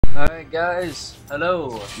Alright guys,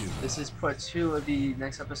 hello. This is part 2 of the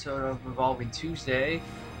next episode of Revolving Tuesday.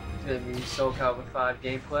 It's going to be Soul Calibur V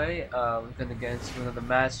gameplay. We're going to get into another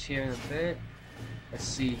match here in a bit. Let's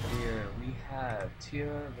see here. We have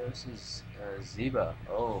Tira versus Zeba.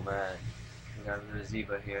 Oh man, we got a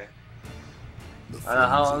Zeba here. I don't know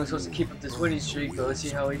how long I'm supposed to keep up this winning streak, but let's see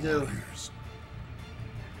how we do.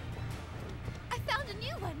 I found a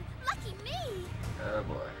new one. Lucky me. Oh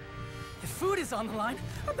boy. If food is on the line,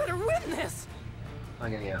 I better win this!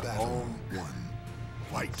 I'm gonna get home.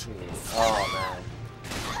 Fight. Oh man.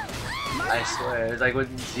 I swear, it's like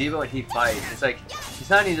with Zeba when he fights, it's like, he's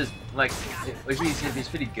not even just, like, if he's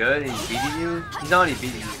pretty good and he's beating you, he's not only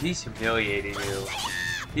beating you, he's humiliating you.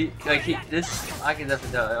 I can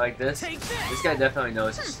definitely tell, like this guy definitely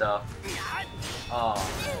knows his stuff. Oh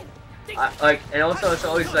man. And also it's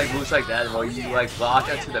always like moves like that where you like block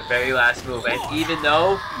onto the very last move, and even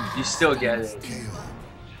though you still get it. You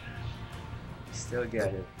still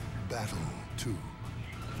get it. Battle 2.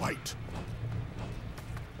 Fight.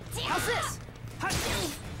 How's this?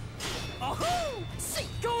 Oh,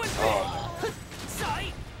 going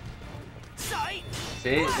sight.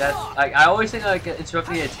 See, that's like I always think like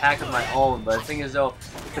interrupting the attack of my own, but the thing is though,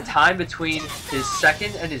 the time between his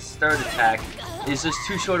second and his third attack is just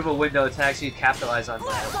too short of a window to actually capitalize on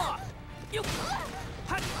that.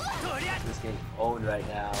 This getting owned right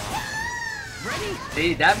now.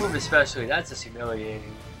 See, that move especially, that's just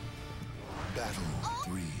humiliating. Battle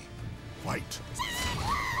 3. Fight.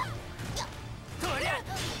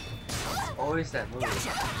 Always that move.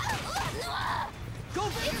 Go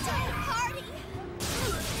it's time to party.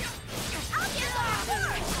 I'll get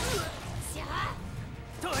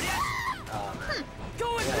Oh man.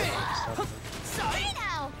 Go in there! Sorry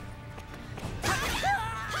now.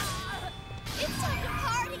 It's time to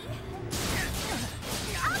party.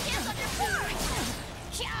 I'll get under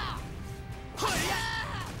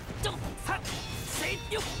Don't save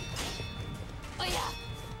you! Oh yeah.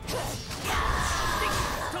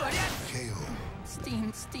 KO.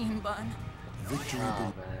 Steam bun. Victory.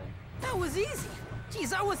 Oh man. That was easy.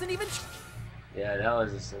 Jeez, I wasn't even. Yeah, that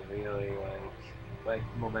was just a really like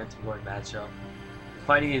momentum going matchup.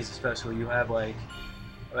 Fighting is especially you have like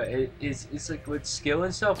it's like with skill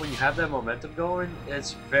and stuff, when you have that momentum going,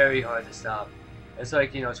 it's very hard to stop. It's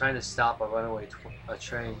like, you know, trying to stop a runaway a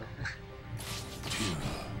train.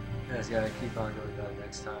 You just gotta keep on doing that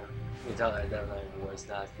next time. You can tell that definitely was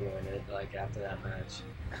not feeling it like after that match.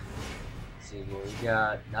 Let's see here, we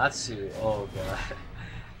got Natsu. Oh god.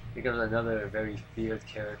 Here comes another very feared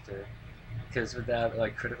character. Because with that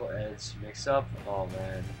like critical edge mix up, oh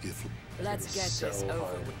man. Let's get so this over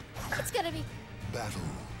hard. with. It's gonna be. Battle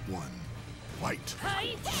 1. Fight.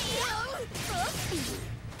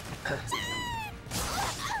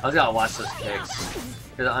 I was gonna watch those kicks.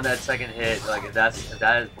 Because on that second hit, like if that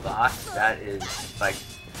is blocked, that is like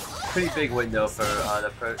pretty big window for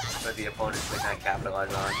the opponent to kind of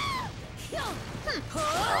capitalize on.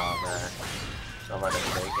 Oh man. So I'm about to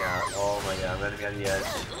take out. Oh my god, I'm gonna be on the edge.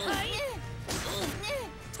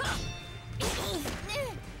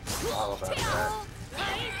 All about that.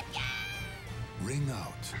 Ring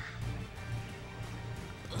out.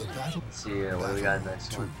 The battle. Let's see here, what do we got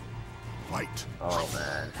next one? Fight. Oh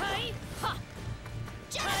man.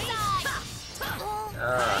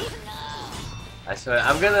 I swear,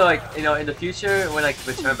 I'm gonna like, you know, in the future when I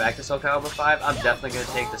return back to Soul Calibur 5, I'm definitely gonna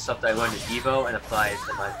take the stuff that I learned in Evo and apply it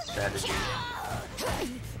to my strategy.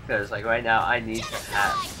 Because like right now, I need to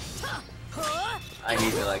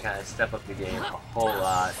like kind of step up the game a whole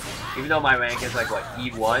lot. Even though my rank is like what,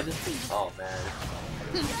 E1? Oh man.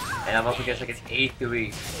 And I'm up against like an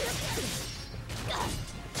A3.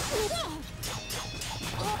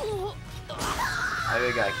 I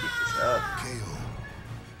really gotta keep this up.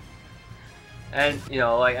 And you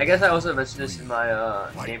know, like I guess I also mentioned this in my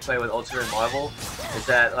gameplay with Ultimate Marvel, is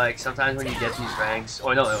that like sometimes when you get these ranks,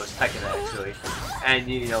 or no, it was Tekken actually, and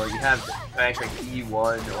you know you have ranks like E1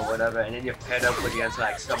 or whatever, and then you're paired up with against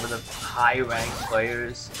like some of the high-ranked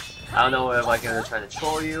players. I don't know if like they're trying to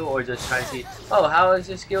troll you or just trying to see, oh, how is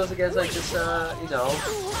your skills against like this, you know,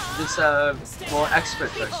 this more expert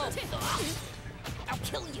person. I'll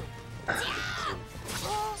kill you.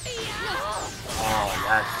 Oh,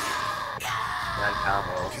 that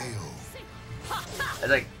combo. It's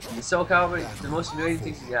like, in Soul Calibur, the most humiliating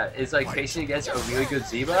things you got is like facing against a really good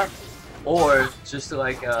Zeba, or just to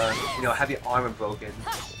like, you know, have your armor broken.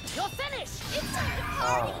 You're finished.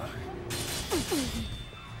 Oh.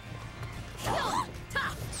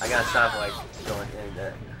 I gotta stop like going in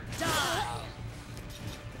there.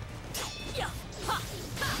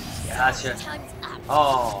 Gotcha.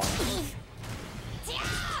 Oh.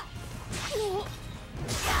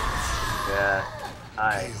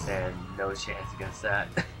 I stand no chance against that.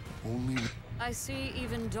 Only I see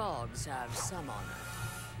even dogs have some honor.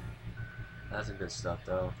 That's some good stuff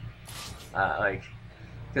though. Like,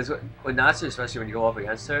 because with Natsu, especially when you go up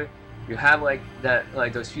against her, you have like that,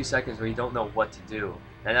 like those few seconds where you don't know what to do,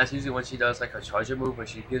 and that's usually when she does like her charger move, when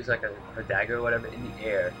she gives like her dagger or whatever in the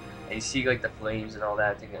air, and you see like the flames and all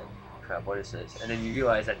that. Thinking, crap, what is this? And then you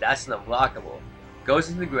realize that that's an unblockable. Goes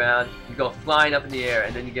into the ground, you go flying up in the air,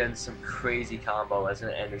 and then you get into some crazy combo that's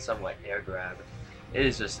gonna end in some like air grab. It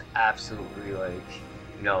is just absolutely like,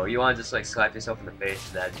 you know, you want to just like slap yourself in the face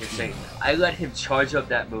with that. You're saying, I let him charge up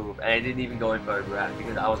that move, and I didn't even go in for a grab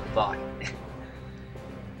because I was blocking.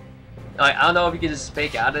 Like, I don't know if you can just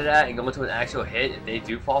fake out of that and go into an actual hit if they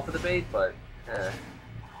do fall for the bait, but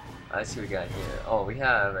let's see what we got here. Oh, we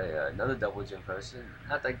have another double gym person.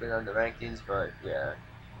 Not that good on the rankings, but yeah,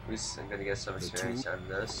 at least I'm gonna get some experience out of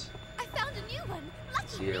this. I found a new one. Lucky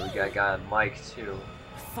See here, we me. got Mike too.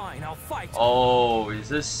 Fine, I'll fight. Oh, is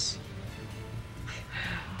this?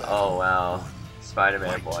 Oh wow,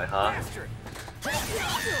 Spider-Man boy, huh? Bastard.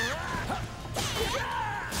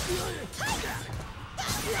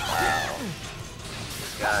 Wow,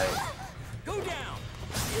 this guy. Go down.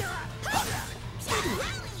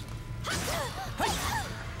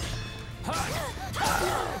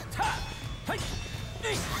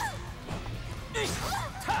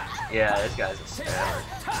 Yeah, this guy's a spammer.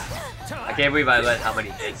 I can't believe I let how many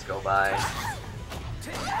hits go by.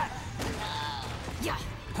 Yeah,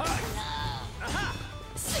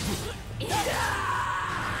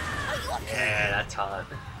 that taunt.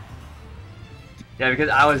 Yeah, because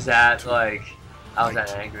I was that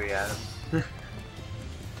angry at him.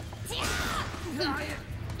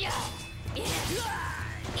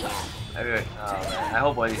 I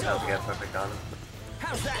hope one of these doesn't get perfect on him.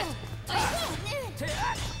 How's that?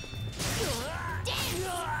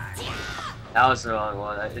 That was the wrong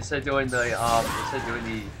one. Instead of doing the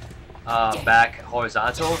back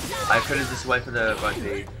horizontal, I could have just went for the run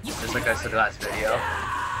beat, just like I said in the last video.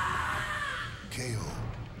 KO.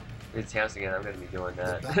 It's chance again. I'm gonna be doing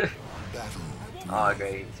that. Battle. Oh,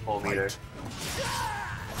 great! It's full meter.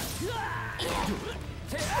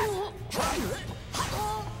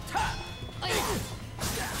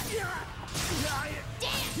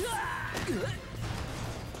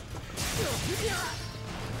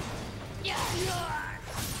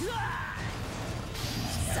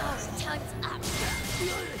 So tugs up.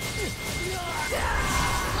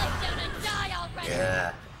 Lay down and die already.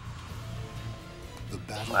 Yeah. The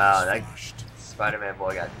battle Wow, is that finished. Spider-Man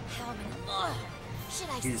boy got. How many? Should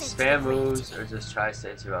I He send spam you a moves raid? or just tries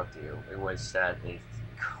to interrupt you, in which that it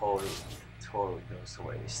totally goes to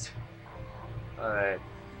waste. Alright.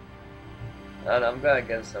 And I'm gonna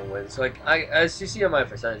get some wins. So, like, as you see on my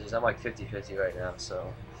percentages, I'm like 50-50 right now,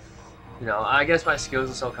 so. You know, I guess my skills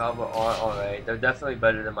in Soul Calibur are alright. They're definitely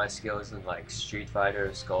better than my skills in, like, Street Fighter,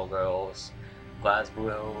 Skullgirls,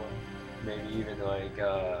 Blazblue, maybe even, like,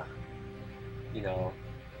 you know,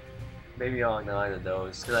 maybe along the line of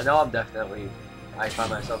those. Because I know I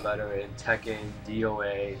find myself better in Tekken,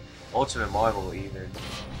 DOA, Ultimate Marvel even.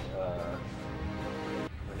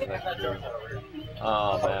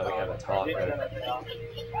 Oh man, we have a talker.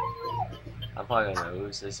 I'm probably gonna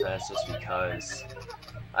lose this match just because.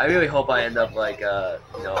 I really hope I end up like, you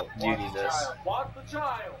know, muting this. Walk the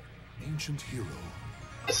child. Ancient hero.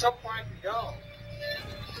 So far I can go.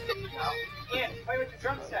 Ian, play with the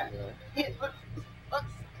drum set. Ian, look. Look.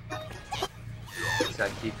 Just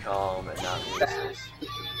gotta keep calm and not lose this.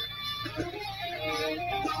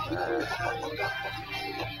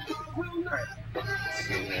 Let's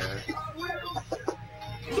see here.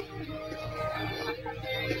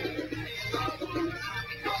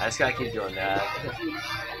 I just gotta keep doing that.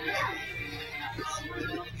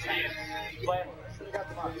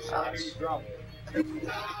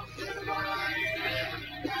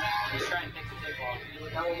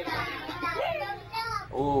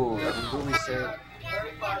 Ooh, Gloomy save.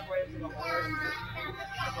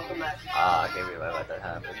 Okay, we might let that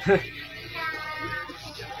happen.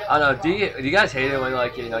 I don't know, do you guys hate it when,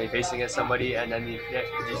 like, you know, you're facing against somebody and then you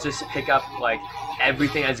just pick up, like,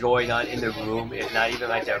 everything that's going on in the room, if not even,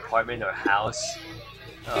 like, their apartment or house?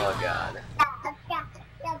 Oh, God.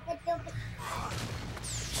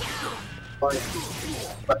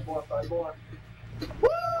 Five more.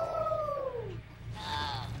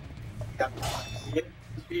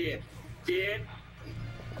 Ian,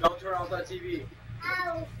 don't turn off that TV.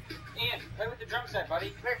 Ian, play with the drum set, buddy.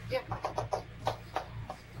 Come here, Ian.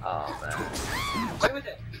 Oh, man. Play with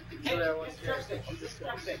it. Hey, it's the drumstick. It's the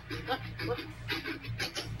drumstick. Look.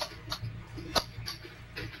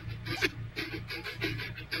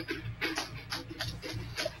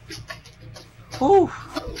 Whew.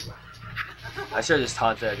 I should have just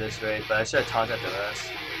taunted at this rate, but I should have taunted at the rest.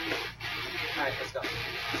 Alright, let's go.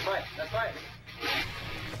 That's fine. That's fine.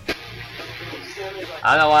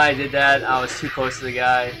 I don't know why I did that. I was too close to the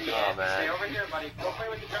guy. Oh Stay man. over here, buddy. Go play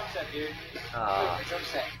with the drum set, dude. Play Oh. with the drum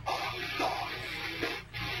set.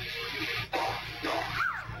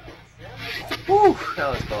 Whew, that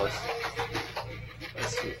was close.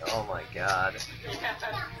 Let's see. Oh my god.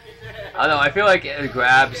 I don't know. I feel like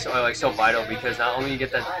grabs are like so vital because not only you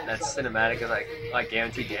get that cinematic of like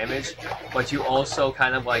guaranteed damage, but you also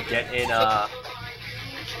kind of like get in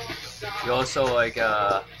you also like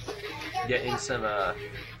get in some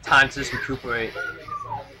time to just recuperate.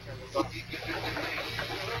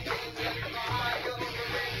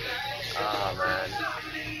 Oh man.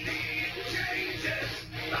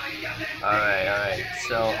 Alright,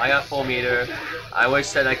 so I got full meter. I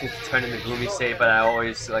wish that I could turn into Gloomy state, but I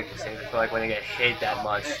always like to save it for like when I get hit that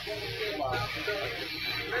much.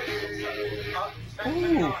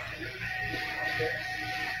 Ooh.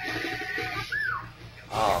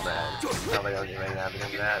 Oh man, nobody don't get ready to have it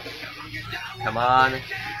in that. Come on.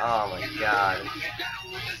 Oh my god.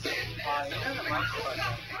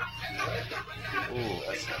 Ooh,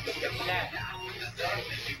 that's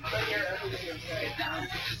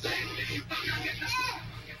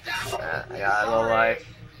I got a low life.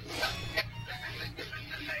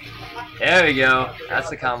 There we go. That's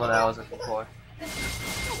the combo that I was looking for.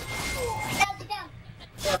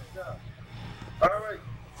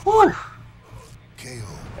 Whew.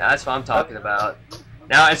 Yeah, that's what I'm talking about.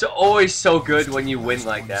 Now it's always so good when you win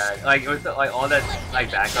like that, like with like all that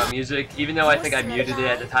like background music. Even though I think I muted it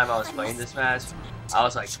at the time I was playing this match, I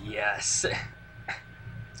was like, yes.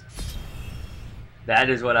 That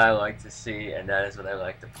is what I like to see, and that is what I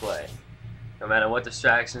like to play. No matter what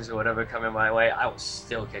distractions or whatever coming my way, I will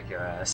still kick your ass.